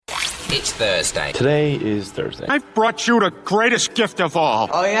It's Thursday. Today is Thursday. I've brought you the greatest gift of all.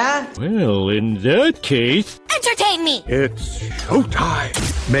 Oh, yeah? Well, in that case... Entertain me! It's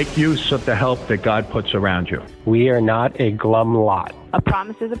showtime. Make use of the help that God puts around you. We are not a glum lot. A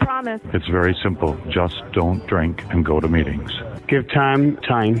promise is a promise. It's very simple. Just don't drink and go to meetings. Give time.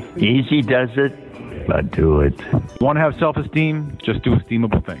 Easy does it, but do it. Want to have self-esteem? Just do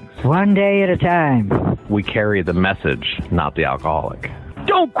esteemable things. One day at a time. We carry the message, not the alcoholic.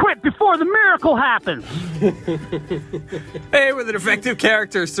 Don't quit before the miracle happens. Hey, we're the Defective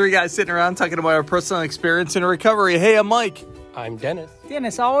Characters. Three guys sitting around talking about our personal experience in recovery. Hey, I'm Mike. I'm Dennis.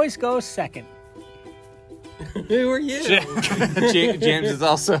 Dennis always goes second. Who are you? James is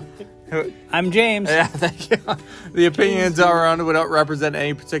also... I'm James. Yeah, thank you. The opinions are on do not represent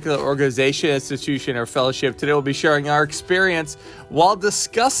any particular organization, institution, or fellowship. Today we'll be sharing our experience while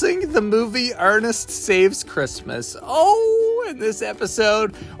discussing the movie Ernest Saves Christmas. Oh, in this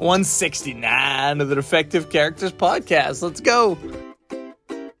episode 169 of the Defective Characters podcast. Let's go.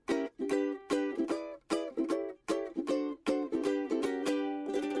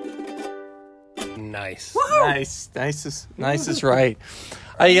 Nice. Woo-hoo! Nice is right.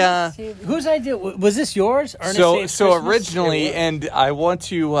 Whose idea was this? Yours? Ernest So originally, and I want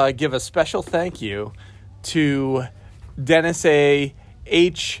to give a special thank you to Dennis A.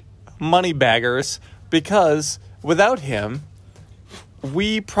 H. Moneybaggers, because without him,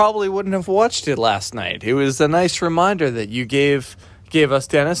 we probably wouldn't have watched it last night. It was a nice reminder that you gave us,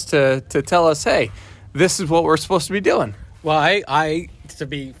 Dennis, to tell us, hey, this is what we're supposed to be doing. Well, I to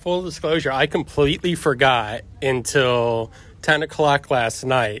be full disclosure, I completely forgot until 10 o'clock last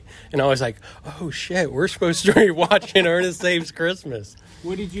night, and I was like, oh shit, we're supposed to be watching Ernest Saves Christmas.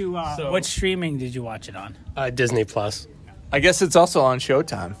 What did you what streaming did you watch it on? Disney Plus. I guess it's also on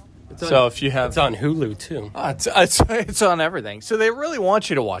Showtime. So if you have, it's on Hulu too. It's on everything. So they really want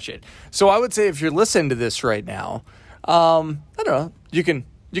you to watch it. So I would say if you're listening to this right now, I don't know, you can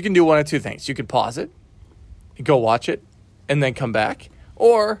do one of two things. You could pause it, go watch it, and then come back,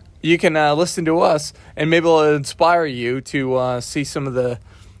 or you can listen to us, and maybe it'll inspire you to see some of the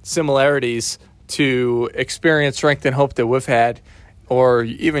similarities to experience, strength, and hope that we've had, or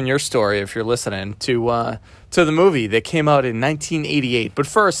even your story if you're listening to the movie that came out in 1988. But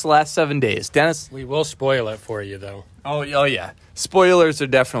first, last 7 days, Dennis. We will spoil it for you, though. Oh yeah, spoilers are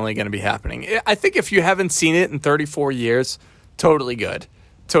definitely going to be happening. I think if you haven't seen it in 34 years, totally good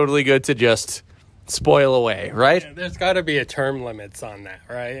to just spoil away, right? Yeah, there's got to be a term limits on that,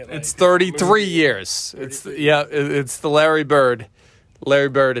 right? Like, it's 33 years. 33. It's the Larry Bird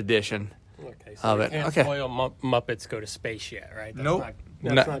edition. Okay, so you can't spoil Muppets Go to Space yet, right? Nope.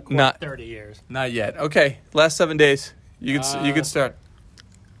 That's not 30 years. Not yet. Okay, last 7 days. You could start.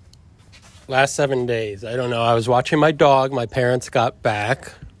 Last 7 days. I don't know. I was watching my dog. My parents got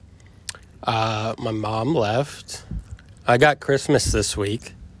back. My mom left. I got Christmas this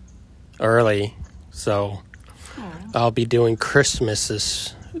week early. So I'll be doing Christmas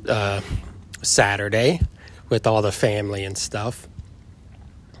this Saturday with all the family and stuff.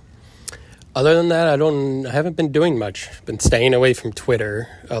 Other than that, I haven't been doing much. Been staying away from Twitter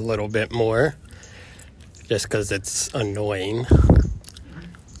a little bit more, just because it's annoying.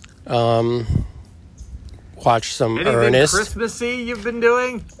 Watch some Anything Ernest. Christmassy you've been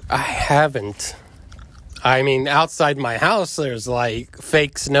doing? I haven't. I mean, outside my house, there's like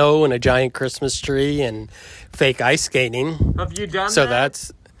fake snow and a giant Christmas tree and fake ice skating. Have you done so that?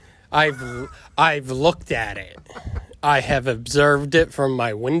 So I've looked at it. I have observed it from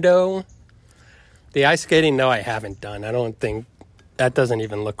my window. The ice skating, no, I haven't done. I don't think that doesn't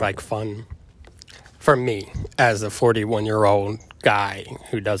even look like fun for me as a 41-year-old guy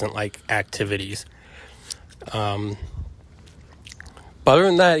who doesn't like activities. But other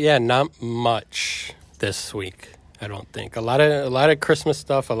than that, yeah, not much this week. I don't think a lot of Christmas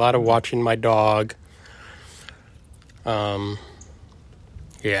stuff, a lot of watching my dog. Yeah,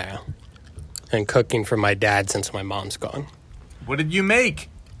 and cooking for my dad since my mom's gone. What did you make?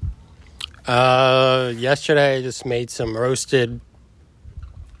 Yesterday I just made some roasted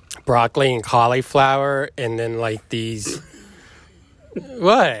broccoli and cauliflower, and then like these.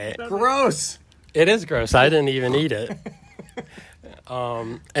 What? Gross. It is gross. I didn't even eat it.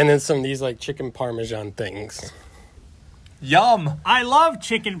 And then some of these like chicken parmesan things. Yum. I love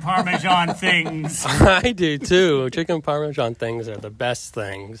chicken parmesan things. I do too. Chicken parmesan things are the best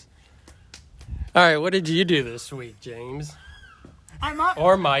things. All right, what did you do this week, James?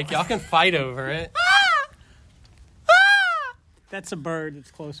 Or Mike. Y'all can fight over it. That's a bird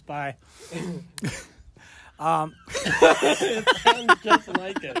that's close by. It sounds just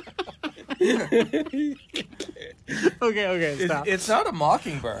like it. Okay, stop. It's not a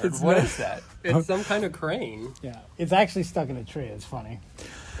mockingbird. What is that? It's some kind of crane. Yeah, it's actually stuck in a tree. It's funny.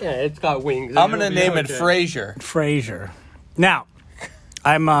 Yeah, it's got wings. I'm gonna name it Frasier. Frasier. Now,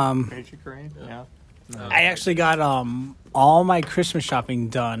 I'm Frasier crane. Yeah. I actually got all my Christmas shopping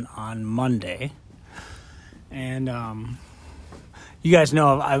done on Monday, and you guys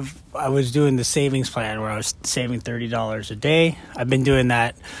know I was doing the savings plan where I was saving $30 a day. I've been doing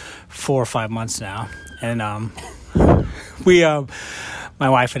that 4 or 5 months now, and we my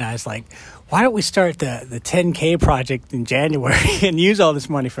wife and I was like, why don't we start the 10K project in January and use all this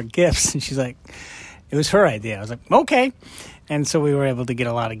money for gifts? And she's like, it was her idea. I was like, okay. And so we were able to get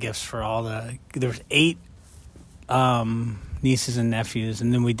a lot of gifts for there was 8 nieces and nephews.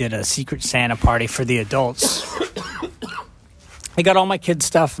 And then we did a Secret Santa party for the adults. I got all my kids'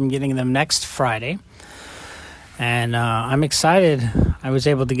 stuff. I'm getting them next Friday. And I'm excited. I was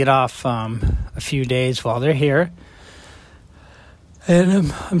able to get off a few days while they're here.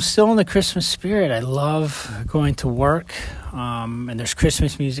 And I'm still in the Christmas spirit. I love going to work, and there's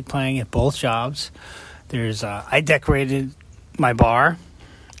Christmas music playing at both jobs. I decorated my bar,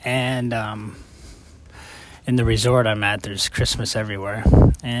 and in the resort I'm at, there's Christmas everywhere.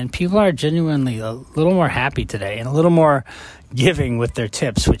 And people are genuinely a little more happy today and a little more giving with their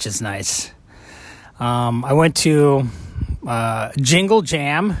tips, which is nice. I went to Jingle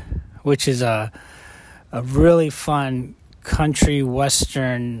Jam, which is a really fun country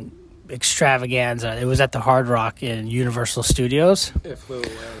western extravaganza. It was at the Hard Rock in Universal Studios. It flew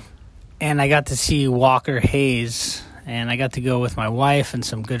away. And I got to see Walker Hayes, and I got to go with my wife and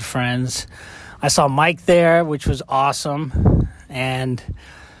some good friends. I saw Mike there, which was awesome. And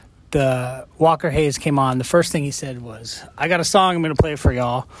the Walker Hayes came on. The first thing he said was, I got a song I'm going to play for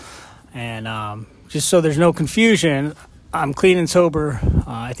y'all. And just so there's no confusion, I'm clean and sober,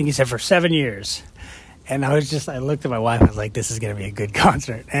 I think he said for 7 years. And I looked at my wife, I was like, this is going to be a good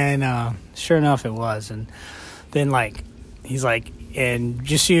concert. And sure enough, it was. And then, he's like, and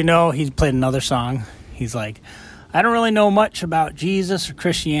just so you know, he played another song. He's like, I don't really know much about Jesus or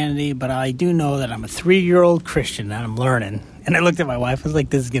Christianity, but I do know that I'm a 3-year-old Christian and I'm learning. And I looked at my wife, I was like,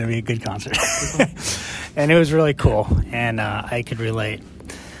 this is going to be a good concert. And it was really cool. And I could relate.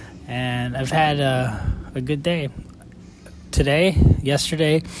 And I've had a good day.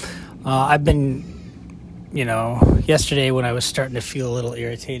 Yesterday, I've been... yesterday when I was starting to feel a little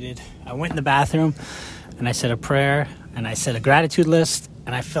irritated, I went in the bathroom and I said a prayer and I said a gratitude list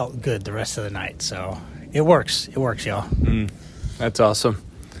and I felt good the rest of the night. So it works. It works, y'all. That's awesome.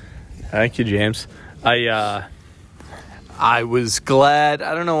 Thank you, James. I was glad.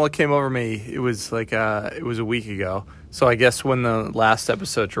 I don't know what came over me. It was it was a week ago. So I guess when the last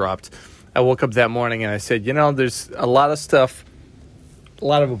episode dropped, I woke up that morning and I said, there's a lot of stuff, a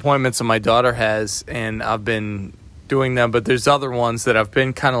lot of appointments that my daughter has, and I've been doing them, but there's other ones that I've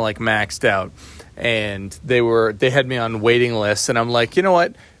been kind of maxed out, and they had me on waiting lists, and I'm like, you know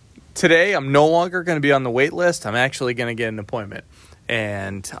what? Today I'm no longer going to be on the wait list. I'm actually going to get an appointment.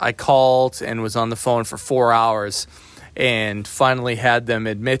 And I called and was on the phone for 4 hours and finally had them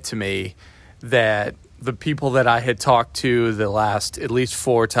admit to me that the people that I had talked to the last at least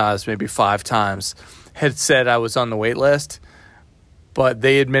 4 times, maybe 5 times, had said I was on the wait list. But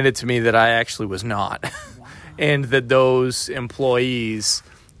they admitted to me that I actually was not. Wow. And that those employees,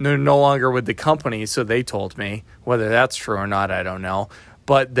 they're no longer with the company, so they told me. Whether that's true or not, I don't know.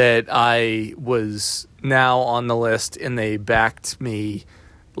 But that I was now on the list, and they backed me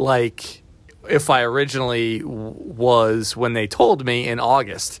like if I originally was when they told me in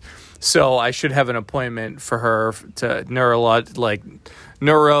August. So I should have an appointment for her to neuropsych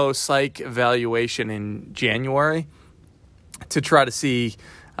evaluation in January, to try to see,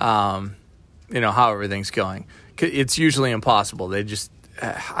 how everything's going. It's usually impossible. They just,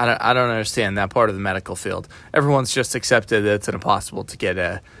 I don't understand that part of the medical field. Everyone's just accepted that it's impossible to get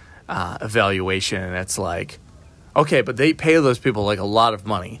a evaluation, and it's like, okay, but they pay those people a lot of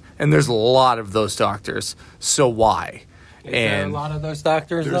money, and there's a lot of those doctors. So why? Is there a lot of those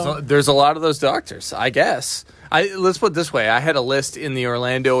doctors? There's a lot of those doctors, I guess. Let's put it this way. I had a list in the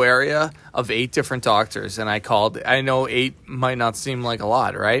Orlando area of 8 different doctors, and I called. I know 8 might not seem like a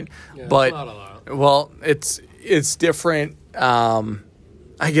lot, right? Yeah, but it's not a lot. Well, it's different.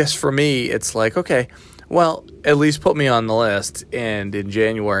 I guess for me, it's like, okay, well, at least put me on the list, and in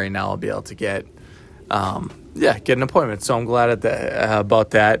January now I'll be able to get an appointment. So I'm glad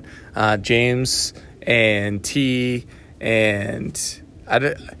about that. James and T and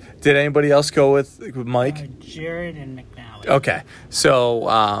did anybody else go with Mike? Jared and McNally. Okay,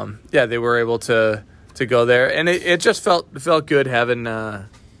 so they were able to go there, and it just felt good having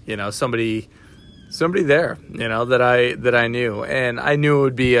somebody somebody there, that I knew, and I knew it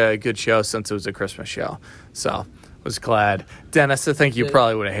would be a good show since it was a Christmas show. So was glad. Dennis, I think you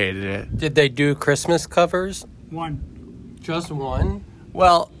probably would have hated it. Did they do Christmas covers? One. Just one?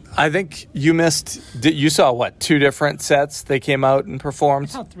 Well, I think you missed. You saw what? 2 different sets they came out and performed.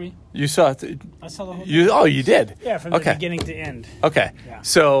 I saw 3. You saw. I saw the whole. You did. Yeah, from the beginning to end. Okay. Yeah.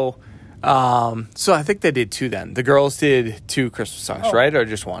 So I think they did 2 then. The girls did 2 Christmas songs, right, or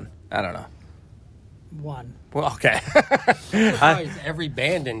just 1? I don't know. 1. Well, okay. Every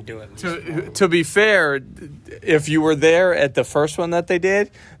band didn't do it. To be fair, if you were there at the first one that they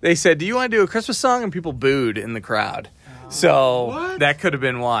did, they said, "Do you want to do a Christmas song?" And people booed in the crowd. So that could have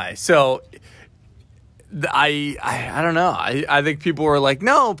been why. So I don't know. I think people were like,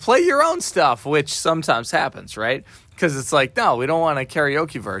 "No, play your own stuff," which sometimes happens, right? Because it's like, no, we don't want a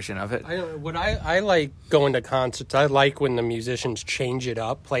karaoke version of it. I like going to concerts. I like when the musicians change it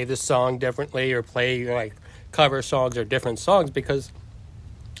up, play the song differently, or play like cover songs or different songs, because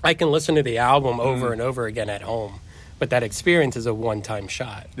I can listen to the album over and over again at home. But that experience is a one-time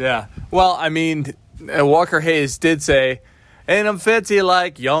shot. Yeah. Well, I mean, Walker Hayes did say, "And I'm fitzy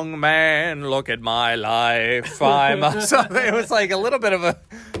like young man, look at my life." So it was like a little bit of a,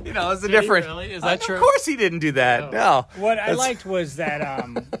 it was a different. Really? Is that true? Of course he didn't do that. No. What I liked was that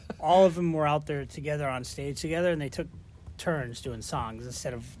all of them were out there together on stage together, and they took turns doing songs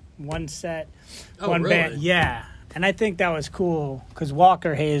instead of one set, one really? band. Yeah. And I think that was cool because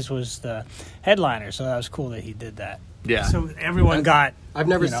Walker Hayes was the headliner, so that was cool that he did that. Yeah. So everyone got. I've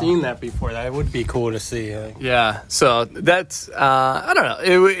never seen that before. That would be cool to see. Yeah. So that's I don't know.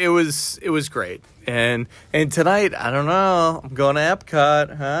 It was great. And tonight, I don't know. I'm going to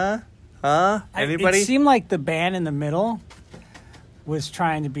Epcot, huh? Anybody? It seemed like the band in the middle was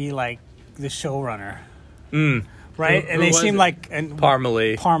trying to be like the showrunner. Right? And they seemed like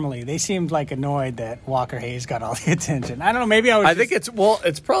Parmalee. They seemed like annoyed that Walker Hayes got all the attention. I don't know, maybe I think it's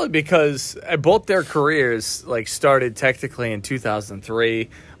probably because both their careers started technically in 2003,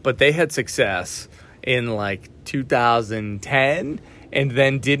 but they had success in 2010 and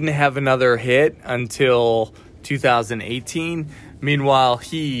then didn't have another hit until 2018. Meanwhile,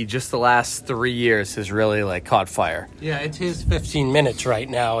 he, just the last 3 years, has really caught fire. Yeah, it's his 15 minutes right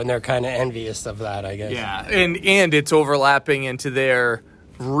now, and they're kind of envious of that, I guess. Yeah, and it's overlapping into their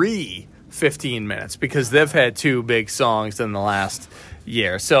 15 minutes because they've had 2 big songs in the last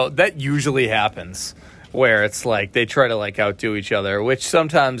year. So that usually happens where it's they try to outdo each other, which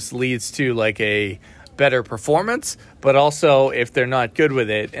sometimes leads to a better performance, but also if they're not good with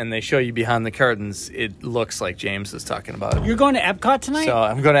it and they show you behind the curtains, it looks like James is talking about. You're going to Epcot tonight? So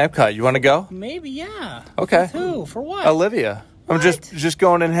I'm going to Epcot. You want to go? Maybe, yeah. Okay. With who? For what? Olivia. What? I'm just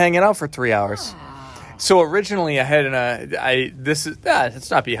going and hanging out for 3 hours. So originally I had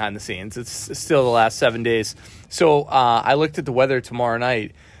it's not behind the scenes. It's still the last 7 days. So I looked at the weather tomorrow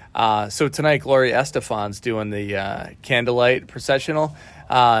night. So tonight Gloria Estefan's doing the candlelight processional.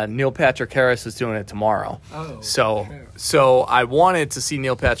 Neil Patrick Harris is doing it tomorrow. So I wanted to see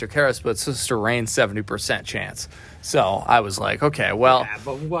Neil Patrick Harris, but it's supposed to rain 70% chance. So I was like, okay, well,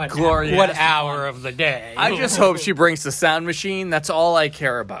 but what Gloria hour of the day? I just hope she brings the sound machine. That's all I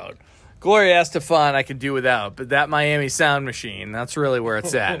care about. Gloria Estefan I could do without, but that Miami sound machine, that's really where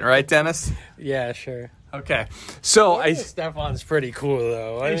it's at. Right, Dennis? Yeah, sure. Okay. So Stefan's pretty cool,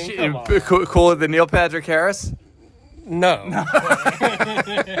 though. I mean, come on. Cooler than Neil Patrick Harris? No.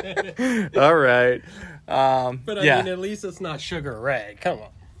 All right. But I mean, at least it's not Sugar Ray. Come on.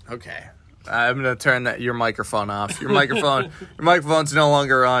 Okay. I'm going to turn your microphone off. Your microphone's no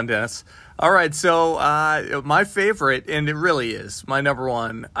longer on, Dennis. All right, so my favorite, and it really is, my number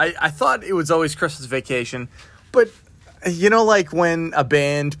one, I thought it was always Christmas Vacation, but when a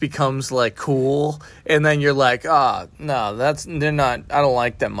band becomes cool and then you're like, no, they're not, I don't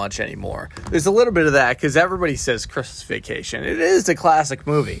like them much anymore. There's a little bit of that because everybody says Christmas Vacation. It is a classic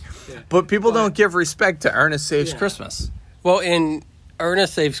movie, but people don't give respect to Ernest Saves Christmas. Well, in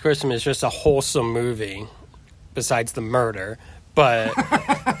Ernest Saves Christmas is just a wholesome movie besides the murder, but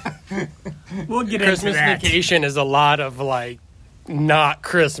we'll get Christmas into that. Vacation is a lot of not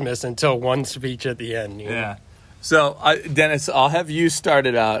Christmas until one speech at the end. Yeah. So, Dennis, I'll have you start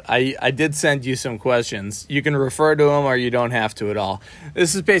it out. I did send you some questions. You can refer to them or you don't have to at all.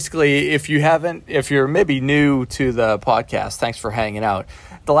 This is basically, if you're maybe new to the podcast, thanks for hanging out.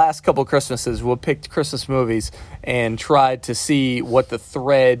 The last couple Christmases, we'll pick Christmas movies and try to see what the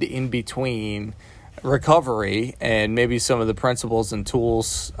thread in between recovery and maybe some of the principles and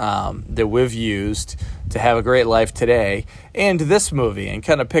tools that we've used to have a great life today and this movie and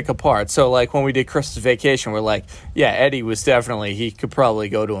kind of pick apart. So like when we did Christmas Vacation, we're like, yeah, Eddie was definitely, he could probably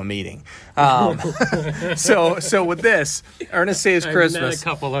go to a meeting. So with this, Ernest Saves Christmas. I've met a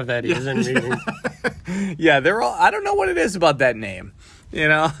couple of Eddies in meetings. Yeah, they're all, I don't know what it is about that name. You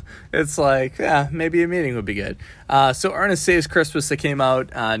know, it's like, yeah, maybe a meeting would be good. So Ernest Saves Christmas, that came out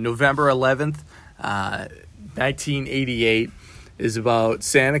November 11th, 1988, is about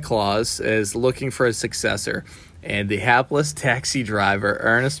Santa Claus is looking for a successor, and the hapless taxi driver,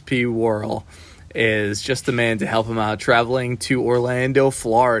 Ernest P. Worrell, is just the man to help him out, traveling to Orlando,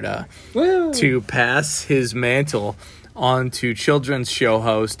 Florida, to pass his mantle on to children's show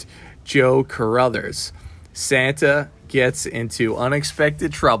host Joe Carruthers. Santa gets into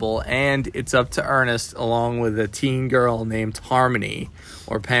unexpected trouble, and it's up to Ernest, along with a teen girl named Harmony,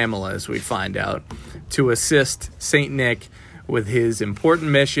 or Pamela as we find out, to assist St. Nick with his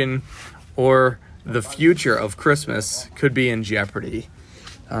important mission, or the future of Christmas could be in jeopardy.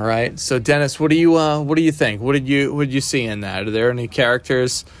 All right, so Dennis, what do you think? What did you see in that? Are there any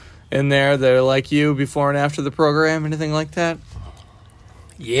characters in there that are like you before and after the program, anything like that?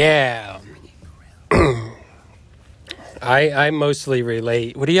 Yeah. I mostly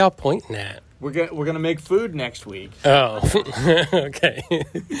relate. What are y'all pointing at? We're gonna make food next week. Oh, okay.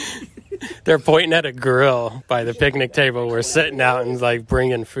 They're pointing at a grill by the picnic table. We're sitting out and like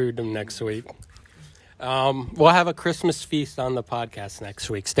bringing food to them next week. We'll have a Christmas feast on the podcast next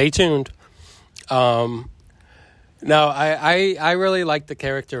week. Stay tuned. No, I really like the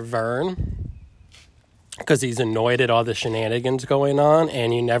character Vern, because he's annoyed at all the shenanigans going on,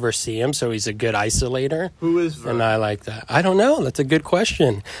 and you never see him, so he's a good isolator. Who is Vern? And I like that. I don't know. That's a good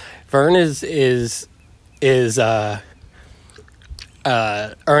question. Vern is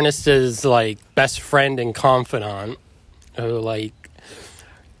Ernest's like best friend and confidant, who like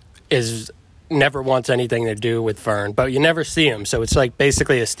is never wants anything to do with Vern, but you never see him, so it's like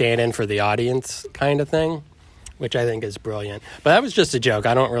basically a stand-in for the audience kind of thing, which I think is brilliant. But that was just a joke.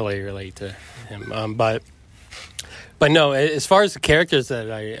 I don't really relate to him. But no, as far as the characters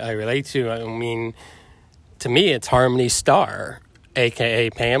that I relate to, I mean, to me, it's Harmony Starr,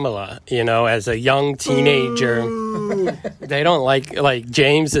 a.k.a. Pamela. You know, as a young teenager, they don't like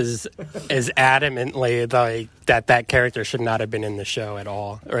James is adamantly like that character should not have been in the show at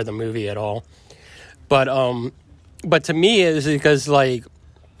all, or the movie at all. But to me, it's because like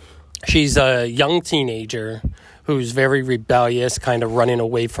she's a young teenager who's very rebellious, kind of running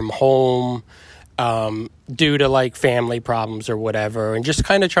away from home due to like family problems or whatever, and just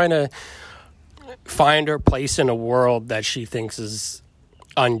kind of trying to find her place in a world that she thinks is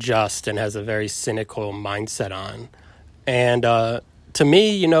unjust and has a very cynical mindset on. And to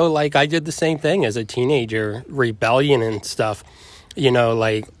me, you know, like I did the same thing as a teenager, rebellion and stuff. You know,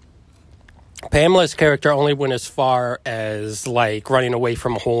 like Pamela's character only went as far as like running away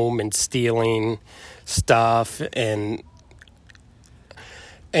from home and stealing stuff and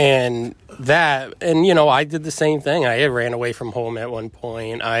that, and you know, I did the same thing. I ran away from home at one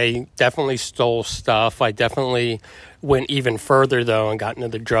point. I definitely stole stuff. I definitely went even further though and got into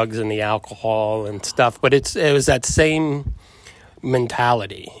the drugs and the alcohol and stuff. But it was that same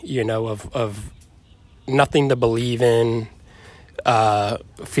mentality, you know, of nothing to believe in,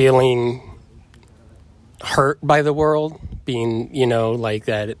 feeling hurt by the world, being, you know, like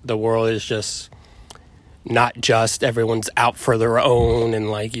that the world is just not just, everyone's out for their own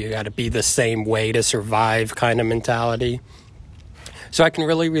and like you got to be the same way to survive kind of mentality. So I can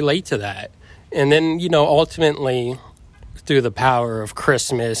really relate to that. And then, you know, ultimately through the power of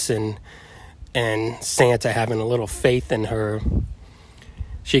Christmas and Santa having a little faith in her,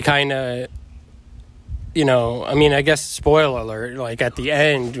 she kind of, you know, I mean, I guess spoiler alert, like at the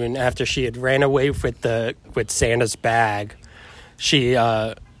end, when after she had ran away with Santa's bag, she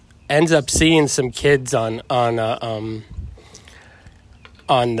ends up seeing some kids on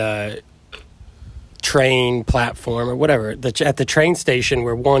the train platform or whatever, at the train station,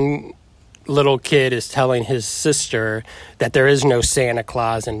 where one little kid is telling his sister that there is no Santa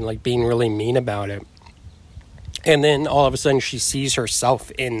Claus and like being really mean about it. And then all of a sudden she sees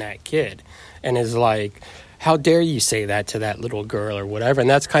herself in that kid and is like, how dare you say that to that little girl or whatever. And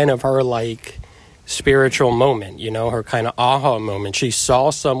that's kind of her like spiritual moment, you know, her kind of aha moment. She saw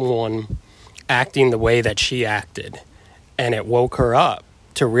someone acting the way that she acted, and it woke her up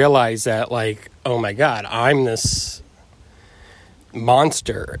to realize that, like, oh my God, I'm this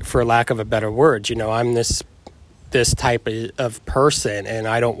monster, for lack of a better word. You know, I'm this type of person, and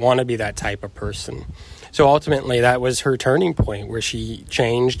I don't want to be that type of person. So ultimately, that was her turning point, where she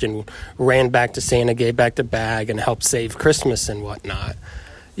changed and ran back to Santa, gave back the bag, and helped save Christmas and whatnot.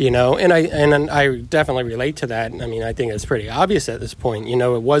 And I definitely relate to that. I mean, I think it's pretty obvious at this point.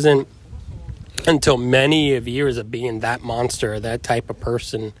 It wasn't until many of years of being that monster, that type of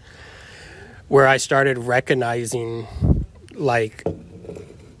person, where I started recognizing, like,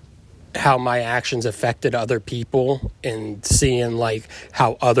 how my actions affected other people and seeing, like,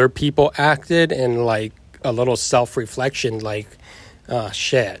 how other people acted and, like, a little self-reflection, like, oh,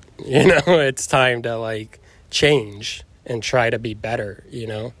 shit, it's time to, like, change and try to be better,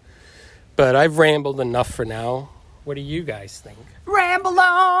 But I've rambled enough for now. What do you guys think? Ramble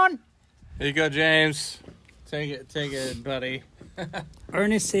on! Here you go, James. Take it, buddy.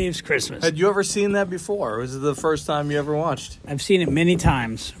 Ernest Saves Christmas. Had you ever seen that before? Or was it the first time you ever watched? I've seen it many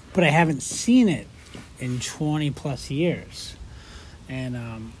times, but I haven't seen it in 20 plus years. And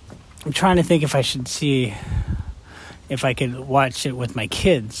I'm trying to think if I should see if I could watch it with my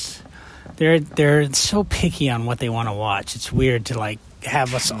kids. They're so picky on what they want to watch. It's weird to, like,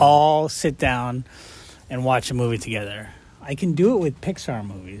 have us all sit down and watch a movie together. I can do it with Pixar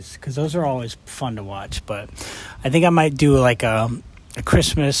movies because those are always fun to watch, but I think I might do like a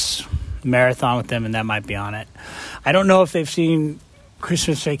Christmas marathon with them, and that might be on it. I don't know if they've seen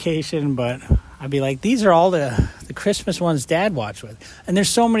Christmas Vacation, but I'd be like, these are all the Christmas ones Dad watched with. And there's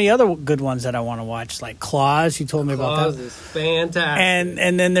so many other good ones that I want to watch, like Claus. You told me about that. Claus is fantastic.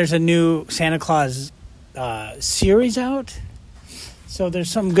 And then there's a new Santa Claus series out. So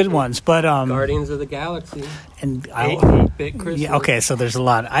there's some good ones, but Guardians of the Galaxy and 8-bit Christmas. Yeah, okay, so there's a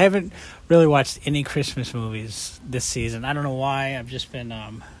lot. I haven't really watched any Christmas movies this season. I don't know why. I've just been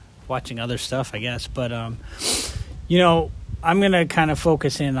watching other stuff, I guess. But I'm gonna kind of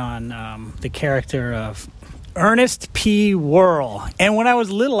focus in on the character of Ernest P. Worrell. And when I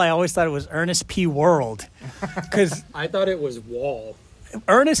was little, I always thought it was Ernest P. World, because I thought it was Wall.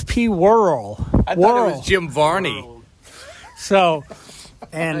 Ernest P. Worrell. I thought it was Jim Varney. So,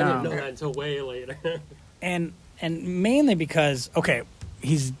 and I didn't know that until way later. and mainly because, okay,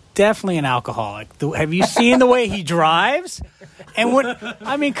 he's definitely an alcoholic. Have you seen the way he drives?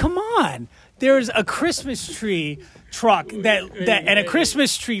 And come on. There's a Christmas tree truck and a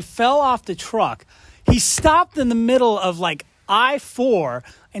Christmas tree fell off the truck. He stopped in the middle of like I-4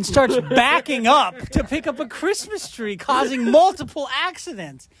 and starts backing up to pick up a Christmas tree, causing multiple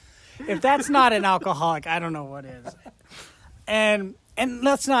accidents. If that's not an alcoholic, I don't know what is. And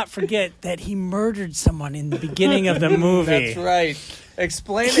let's not forget that he murdered someone in the beginning of the movie. That's right.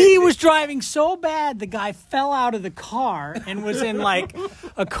 Explain it. He was driving so bad, the guy fell out of the car and was in like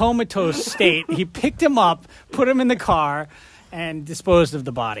a comatose state. He picked him up, put him in the car, and disposed of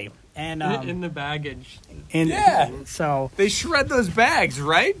the body. And in the baggage. So they shred those bags,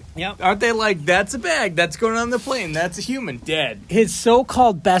 right? Yep. Aren't they like, that's a bag, that's going on the plane, that's a human, dead. His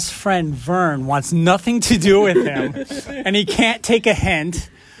so-called best friend, Vern, wants nothing to do with him, and he can't take a hint.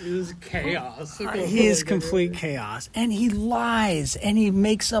 It is chaos. He is complete chaos. And he lies, and he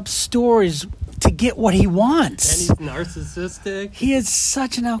makes up stories to get what he wants. And he's narcissistic. He is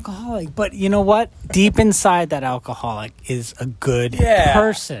such an alcoholic. But you know what? Deep inside that alcoholic is a good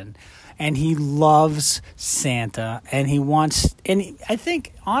person. And he loves Santa. And he wants... And I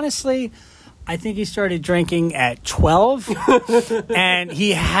think, honestly, he started drinking at 12. And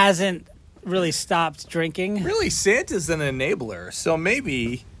he hasn't really stopped drinking. Really, Santa's an enabler. So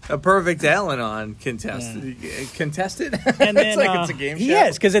maybe... a perfect Al-Anon contested. And then, it's like it's a game show. He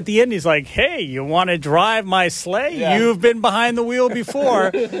is, because at the end he's like, hey, you want to drive my sleigh? Yeah. You've been behind the wheel before.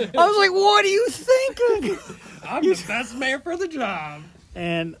 I was like, what are you thinking? I'm the best man for the job.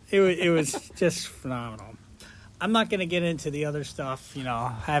 And it was just phenomenal. I'm not going to get into the other stuff,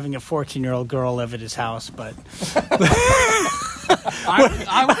 having a 14-year-old girl live at his house, but...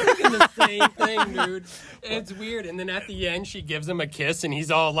 I was thinking the same thing, dude. It's weird. And then at the end, she gives him a kiss, and he's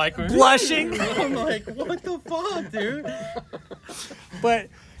all like... blushing. I'm like, what the fuck, dude? But,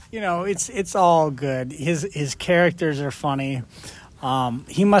 it's all good. His characters are funny.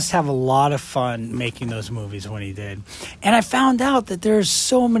 He must have a lot of fun making those movies when he did. And I found out that there's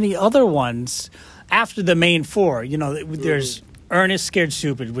so many other ones after the main four. There's Ernest Scared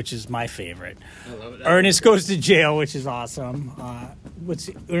Stupid, which is my favorite. I love it. Ernest Goes to Jail, which is awesome.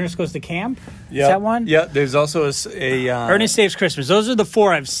 Ernest Goes to Camp? Yep. Is that one? Yeah, there's also a Ernest Saves Christmas. Those are the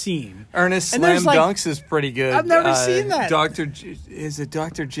four I've seen. Ernest Slam Dunks is pretty good. I've never seen that. Is it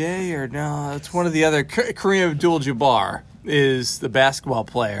Dr. J or no? It's one of the other. Kareem Abdul-Jabbar is the basketball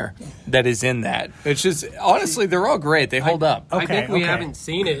player that is in that. It's just, honestly, they're all great. They hold up. I think we haven't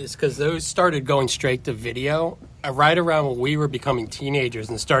seen it is because those started going straight to video right around when we were becoming teenagers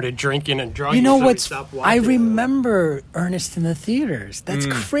and started drinking and drugging. You know so what's? we stopped I watching remember Ernest in the theaters. That's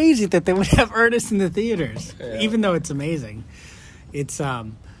crazy that they would have Ernest in the theaters, even though it's amazing. It's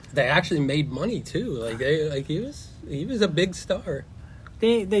They actually made money too. He was a big star.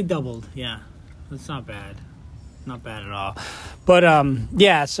 They doubled. Yeah, that's not bad. Not bad at all. But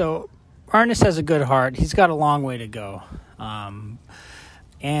yeah. So Ernest has a good heart. He's got a long way to go.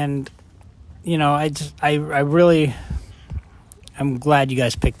 And you know, I'm glad you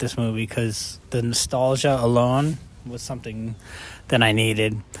guys picked this movie because the nostalgia alone was something that I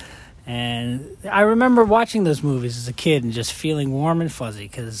needed. And I remember watching those movies as a kid and just feeling warm and fuzzy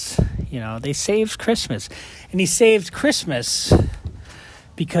because, you know, they saved Christmas. And he saved Christmas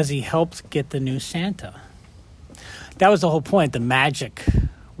because he helped get the new Santa. That was the whole point. The magic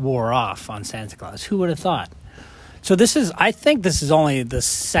wore off on Santa Claus. Who would have thought? So I think this is only the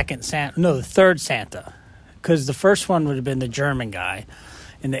the third Santa. Because the first one would have been the German guy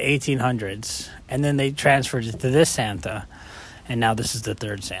in the 1800s. And then they transferred it to this Santa. And now this is the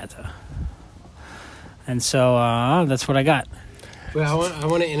third Santa. And so that's what I got. Well, I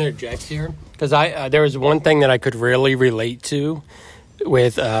want to interject here. Because there was one thing that I could really relate to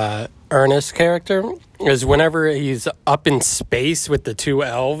with Ernest's character. Is whenever he's up in space with the two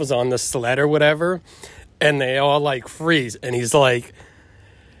elves on the sled or whatever. And they all like freeze. And he's like,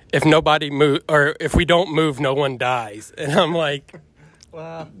 if nobody move or if we don't move, no one dies. And I'm like,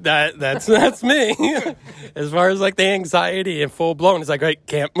 wow, that's me. As far as like the anxiety and full blown, it's like, I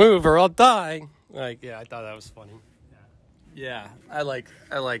can't move or I'll die. Like, yeah, I thought that was funny. Yeah, I like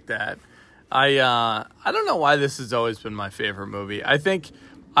that. I don't know why this has always been my favorite movie. I think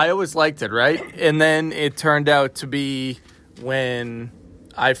I always liked it, right? And then it turned out to be when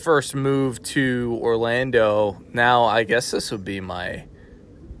I first moved to Orlando. Now I guess this would be my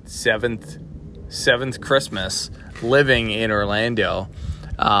seventh Christmas living in Orlando.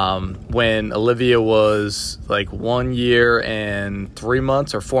 When Olivia was like 1 year and 3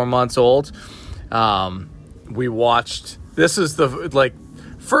 months or 4 months old, we watched. This is the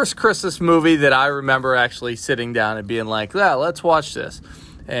first Christmas movie that I remember actually sitting down and being like, "Yeah, let's watch this."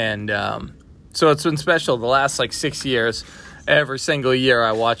 And so it's been special. The last 6 years. Every single year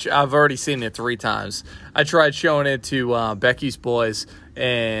I watch. I've already seen it 3 times. I tried showing it to Becky's boys,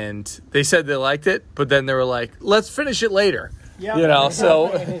 and they said they liked it, but then they were like, "Let's finish it later." Yeah, you know.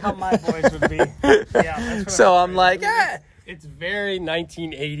 So how my boys would be. Yeah. So I'm like, It's very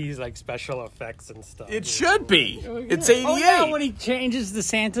 1980s, like special effects and stuff. It should be. It's 88. Oh, yeah, when he changes the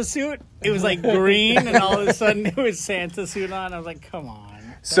Santa suit, it was like green, and all of a sudden it was Santa suit on. I was like, come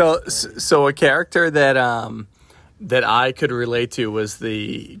on. So a character that I could relate to was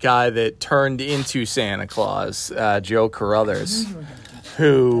the guy that turned into Santa Claus, Joe Carruthers,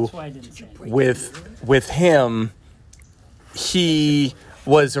 who with him, he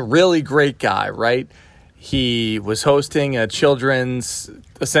was a really great guy, right? He was hosting a children's,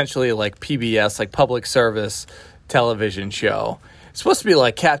 essentially like PBS, like public service television show. It's supposed to be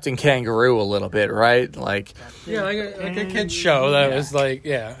like Captain Kangaroo a little bit, right? Like a kid's show that was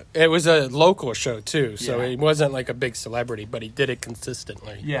it was a local show too, so he wasn't like a big celebrity, but he did it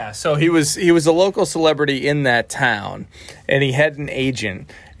consistently. Yeah, so he was a local celebrity in that town, and he had an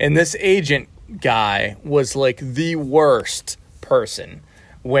agent, and this agent guy was like the worst person.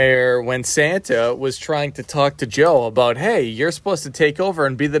 Where when Santa was trying to talk to Joe about, hey, you're supposed to take over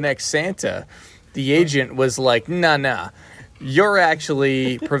and be the next Santa, the agent was like, nah. You're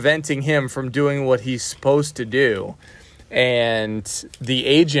actually preventing him from doing what he's supposed to do. And the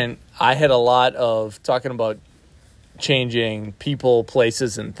agent, I had a lot of talking about changing people,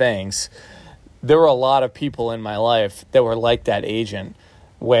 places, and things. There were a lot of people in my life that were like that agent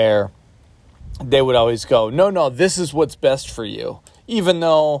where they would always go, no, this is what's best for you, even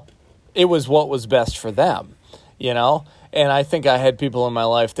though it was what was best for them, you know? And I think I had people in my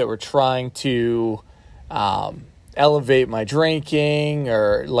life that were trying to elevate my drinking,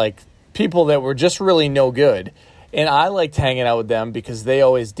 or like people that were just really no good. And I liked hanging out with them because they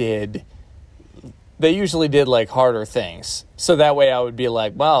usually did like harder things. So that way I would be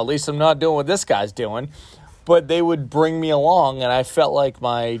like, well, at least I'm not doing what this guy's doing. But they would bring me along, and I felt like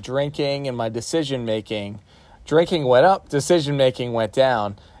my drinking and my decision-making, drinking went up, decision-making went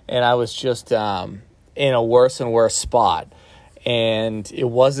down, and I was just in a worse and worse spot. And it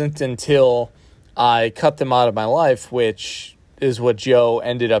wasn't until I cut them out of my life, which is what Joe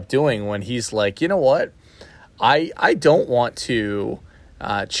ended up doing when he's like, you know what? I don't want to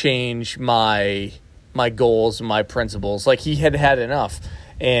change my goals and my principles. Like, he had enough.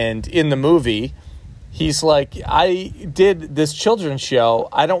 And in the movie, he's like, I did this children's show.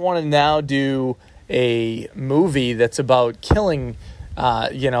 I don't want to now do a movie that's about killing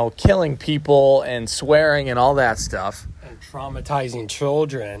people and swearing and all that stuff. And traumatizing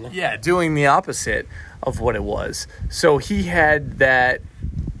children. Yeah, doing the opposite of what it was. So he had that,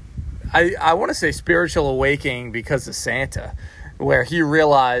 I want to say, spiritual awakening because of Santa, where he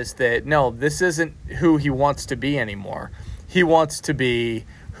realized that, no, this isn't who he wants to be anymore. He wants to be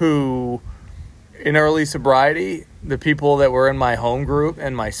who, in early sobriety, the people that were in my home group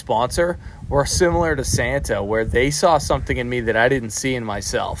and my sponsor were similar to Santa, where they saw something in me that I didn't see in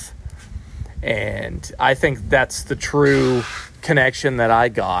myself. And I think that's the true connection that I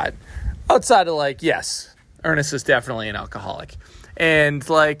got. Outside of, like, yes, Ernest is definitely an alcoholic and,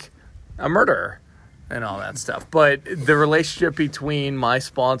 like, a murderer and all that stuff. But the relationship between my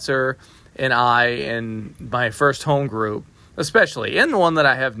sponsor and I and my first home group, especially, and the one that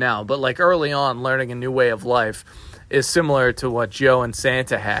I have now, but, like, early on, learning a new way of life is similar to what Joe and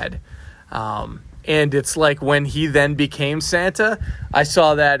Santa had. And it's like when he then became Santa, I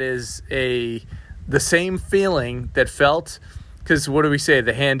saw that as the same feeling that felt, because what do we say?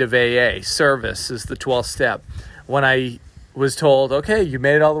 The hand of AA, service is the 12th step. When I was told, okay, you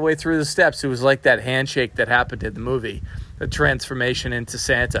made it all the way through the steps, it was like that handshake that happened in the movie, the transformation into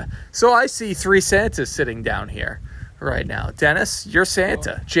Santa. So I see 3 Santas sitting down here right now. Dennis, you're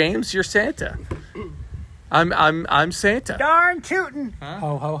Santa. James, you're Santa. I'm Santa. Darn tootin'. Huh?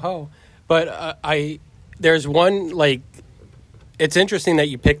 Ho, ho, ho. But there's one, like, it's interesting that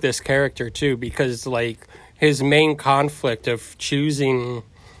you pick this character, too, because, like, his main conflict of choosing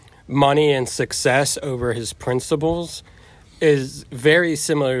money and success over his principles is very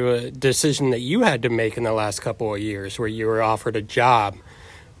similar to a decision that you had to make in the last couple of years, where you were offered a job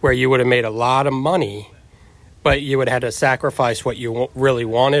where you would have made a lot of money, but you would have had to sacrifice what you really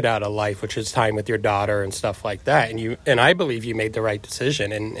wanted out of life, which is time with your daughter and stuff like that. And I believe you made the right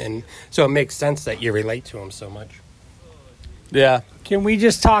decision. And so it makes sense that you relate to him so much. Yeah. Can we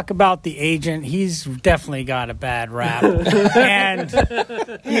just talk about the agent? He's definitely got a bad rap. And,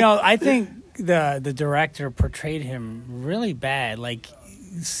 I think the director portrayed him really bad. Like,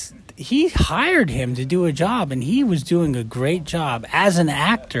 he hired him to do a job, and he was doing a great job. As an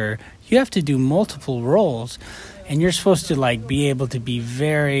actor, you have to do multiple roles, and you're supposed to, like, be able to be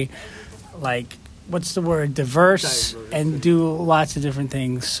very, like, what's the word, diverse and do lots of different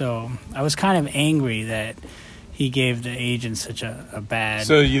things. So I was kind of angry that he gave the agent such a bad...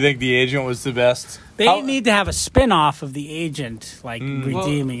 So you think the agent was the best? They need to have a spin-off of the agent, like,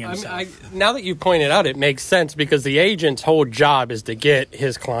 redeeming himself. Now that you pointed out, it makes sense, because the agent's whole job is to get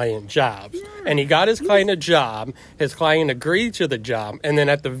his client jobs. And he got his client a job, his client agreed to the job, and then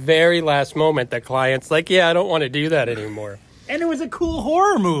at the very last moment, the client's like, yeah, I don't want to do that anymore. And it was a cool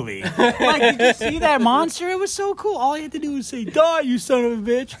horror movie. Like, did you see that monster? It was so cool. All you had to do was say, die, you son of a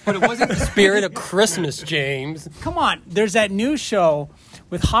bitch. But it wasn't the spirit of Christmas, James. Come on. There's that new show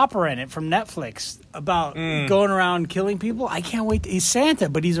with Hopper in it from Netflix about going around killing people. I can't wait. He's Santa,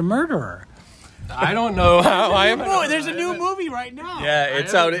 but he's a murderer. I don't know how. There's a new movie right now. Yeah,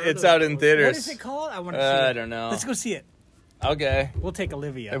 it's out in theaters. What is it called? I want to see it. I don't know. Let's go see it. Okay. We'll take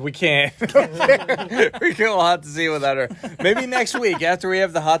Olivia. We can't. We'll have to see it without her. Maybe next week after we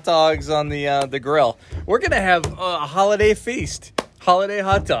have the hot dogs on the grill. We're going to have a holiday feast. Holiday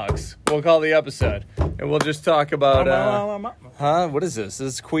hot dogs, we'll call the episode. And we'll just talk about... What is this?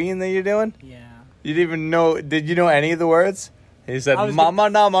 Is this Queen that you're doing? Yeah. You didn't even know... Did you know any of the words? He said, Mama,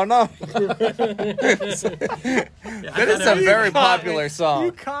 nama, no. That is a very popular song.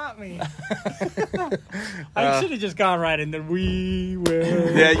 You caught me. I should have just gone right in the we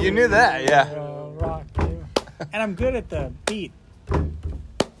will. Yeah, you knew that, yeah. Rock you. And I'm good at the beat.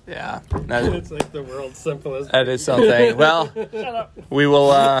 Yeah. It's like the world's simplest. That is something. Well, we will,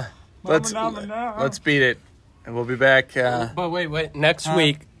 let's beat it. And we'll be back. But wait.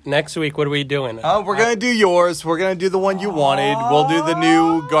 Next week, what are we doing? Oh, we're going to do yours. We're going to do the one you wanted. We'll do the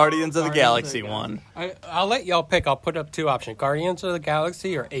new Guardians of the Galaxy one. I'll let y'all pick. I'll put up 2 options. Guardians of the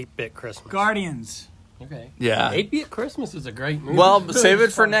Galaxy or 8-Bit Christmas? Guardians. Okay. Yeah. 8-Bit Christmas is a great movie. Well, save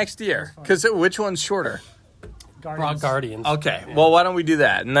it for next year. Because which one's shorter? Guardians. Okay. Yeah. Well, why don't we do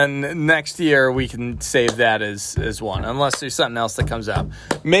that? And then next year we can save that as one. Unless there's something else that comes up.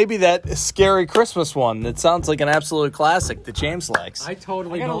 Maybe that scary Christmas one that sounds like an absolute classic that James likes. I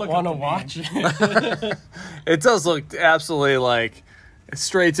totally don't want to watch it. It does look absolutely like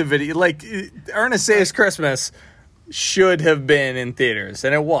straight to video. Like Ernest Saves Christmas should have been in theaters,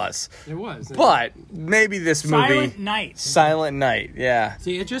 and it was. It was. But maybe this movie... Silent Night, yeah.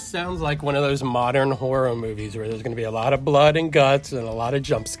 See, it just sounds like one of those modern horror movies where there's going to be a lot of blood and guts and a lot of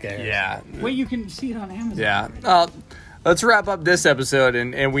jump scares. Yeah. Wait, you can see it on Amazon. Yeah. let's wrap up this episode,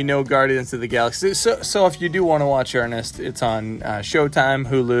 and we know Guardians of the Galaxy. So if you do want to watch Ernest, it's on Showtime,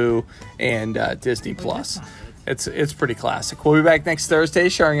 Hulu, and Disney Plus. It's pretty classic. We'll be back next Thursday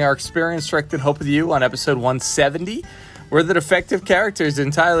sharing our experience, strength, and hope with you on episode 170. We're the defective characters,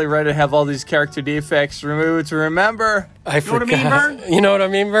 entirely ready to have all these character defects removed. Remember, I forgot. You know what I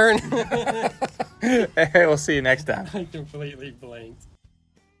mean, Vern? Hey, we'll see you next time. I completely blanked.